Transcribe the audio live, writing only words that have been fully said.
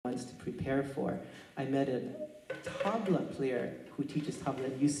months to prepare for, I met a tabla player who teaches tabla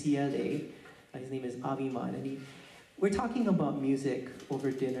at UCLA. His name is Aviman, and we're talking about music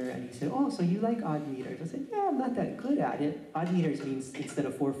over dinner, and he said, "Oh, so you like odd meters?" I said, "Yeah, I'm not that good at it. Odd meters means instead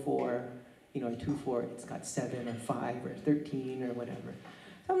of 4/4, or 2/4, it's got 7 or 5 or 13 or whatever.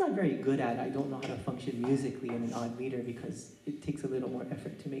 So I'm not very good at it. I don't know how to function musically in an odd meter because it takes a little more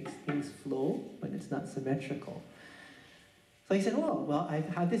effort to make things flow when it's not symmetrical." So he said, "Oh, well, I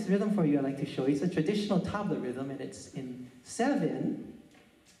have this rhythm for you I'd like to show you. It's a traditional tabla rhythm, and it's in 7,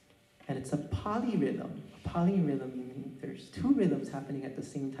 and it's a polyrhythm. A polyrhythm meaning there's 2 rhythms happening at the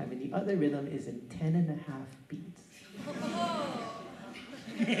same time, and the other rhythm is in 10.5 beats."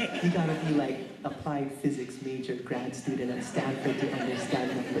 You gotta be like applied physics major grad student at Stanford to understand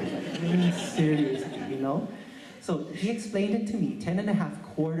numbers, like really seriously. So he explained it to me, 10.5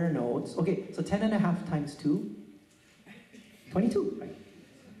 quarter notes. Okay, so 10.5 times 2, 22, right?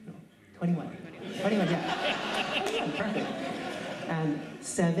 No, 21. 21, yeah. 21, perfect. And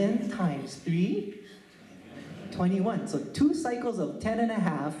 7 times 3, 21. So 2 cycles of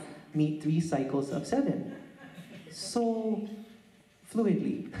 10.5 meet 3 cycles of 7. So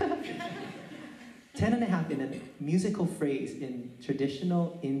fluidly. 10.5 in a musical phrase in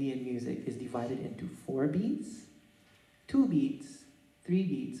traditional Indian music is divided into 4 beats, 2 beats, 3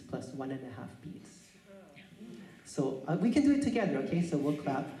 beats, plus 1.5 beats. So we can do it together, okay? So we'll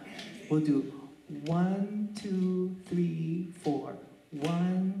clap. We'll do 1, 2, 3, 4.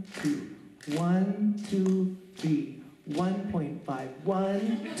 1, 2, 1, 2, 3. 1.5. 1,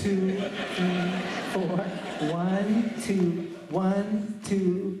 2, 3, 4. 1, 2, 1,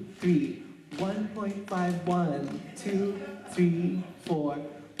 2, 3. 1.5. 1, 2, 3, 4.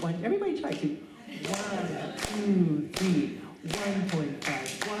 1. Everybody try to. 1, 2, 3. 1.5.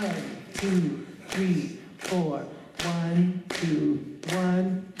 1, 2, 3, 4. 1, 2,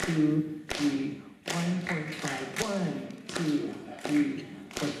 1, 2, 3. 1.5. 1, 2, 3.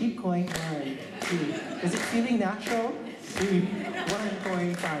 So keep going. 1, 2. Is it feeling natural? 3.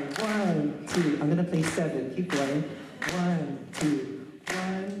 1.5. 1, 2. I'm gonna play 7. Keep going. 1, 2.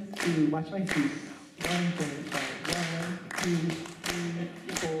 1, 2. Watch my feet. 1.5. 1, 2, 3,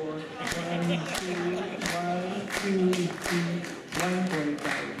 4. 1, 2. 1, 2, 3.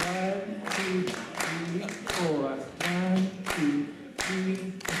 1.5. 1, 2, 3, 4. 1, 2,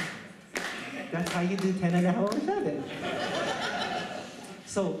 3. That's how you do 10.5 over 7.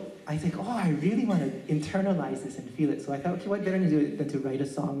 So I think, I really want to internalize this and feel it. So I thought, okay, what better to do than to write a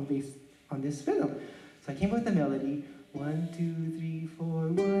song based on this rhythm? So I came up with the melody. 1, 2, 3, 4.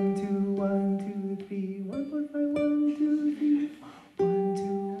 1, 2, 1, 2, 3. 1.5. 1, 2, 3. 1,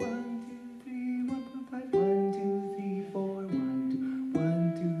 2, 1, 2, 3. 1.5. 1, 2, 3, 4. 1, 2, 1,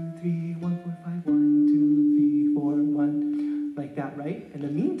 2, 3. 1.5. 1, 2, 3, 4. 1. Like that, right? In the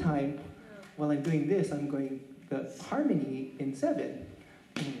meantime, while I'm doing this, I'm going the harmony in 7.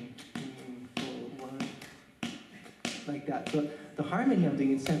 4, 1. Like that. So the harmony I'm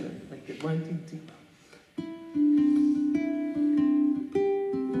doing in 7. Like the 1, 2, 2.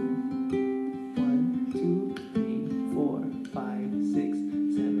 1, 2, 3, 4, 5, 6,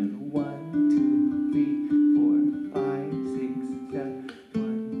 7. 1, 2, 3, 4, 5, 6, 7.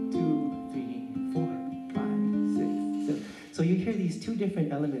 1, 2, 3, 4, 5, 6, 7. So you hear these 2 different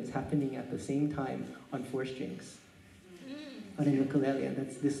elements happening at the same time on 4 strings. On a ukulele, and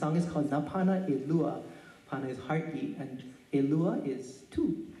this song is called Pana, Elua. Pana is heartbeat, and Elua is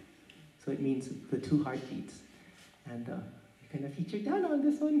 2. So it means the 2 heartbeats. And we're going to feature Dana on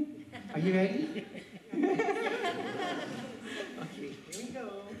this one. Are you ready? Okay, here we go.